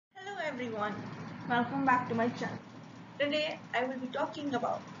everyone, welcome back to my channel. Today I will be talking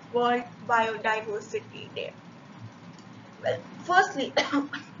about World Biodiversity Day. Well, firstly,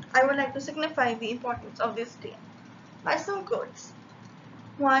 I would like to signify the importance of this day by some quotes.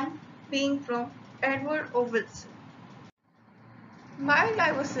 One being from Edward O. Wilson.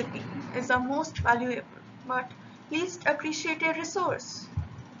 Biodiversity is the most valuable but least appreciated resource.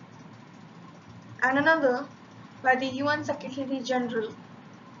 And another by the UN Secretary General.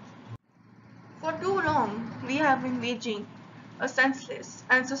 For too long, we have been waging a senseless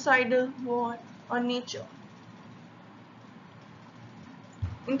and suicidal war on nature.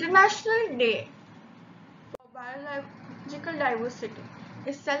 International Day for Biological Diversity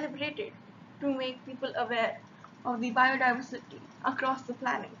is celebrated to make people aware of the biodiversity across the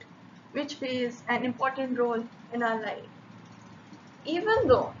planet, which plays an important role in our life. Even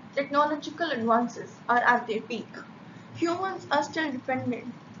though technological advances are at their peak, humans are still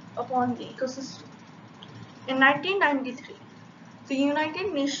dependent upon the ecosystem. In 1993, the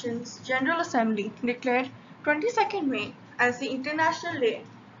United Nations General Assembly declared 22nd May as the International Day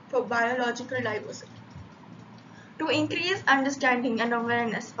for Biological Diversity. To increase understanding and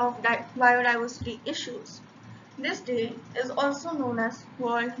awareness of biodiversity issues, this day is also known as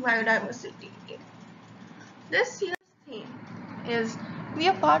World Biodiversity Day. This year's theme is "We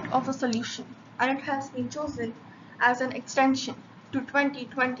are part of the solution", and it has been chosen as an extension to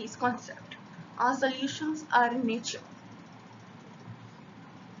 2020's concept, "Our solutions are in nature".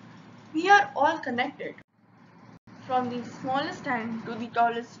 We are all connected, from the smallest ant to the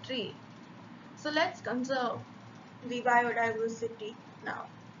tallest tree. So let's conserve the biodiversity now.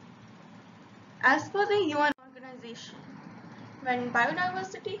 As per the UN organization, when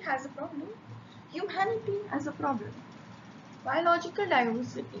biodiversity has a problem, humanity has a problem. Biological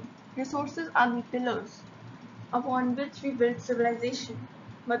diversity resources are the pillars upon which we build civilization,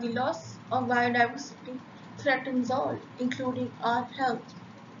 but the loss of biodiversity threatens all, including our health.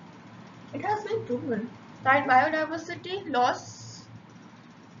 It has been proven that biodiversity loss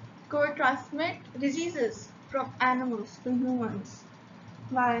could transmit diseases from animals to humans,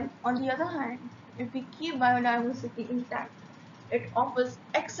 while on the other hand, if we keep biodiversity intact, it offers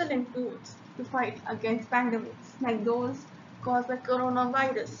excellent tools to fight against pandemics like those caused by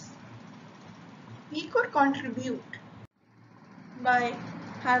coronavirus. We could contribute by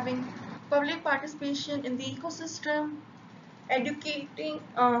having public participation in the ecosystem, educating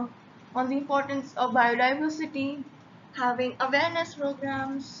on the importance of biodiversity, having awareness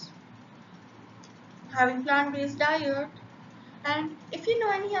programs, having plant-based diet, and if you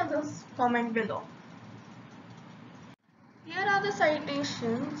know any others, comment below. Here are the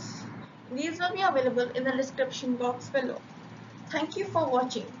citations. These will be available in the description box below. Thank you for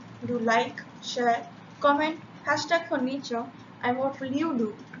watching. Do like, share, comment, #4nature, and what will you do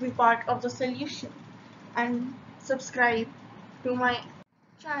to be part of the solution, and subscribe to my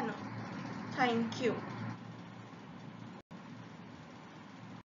channel. Thank you.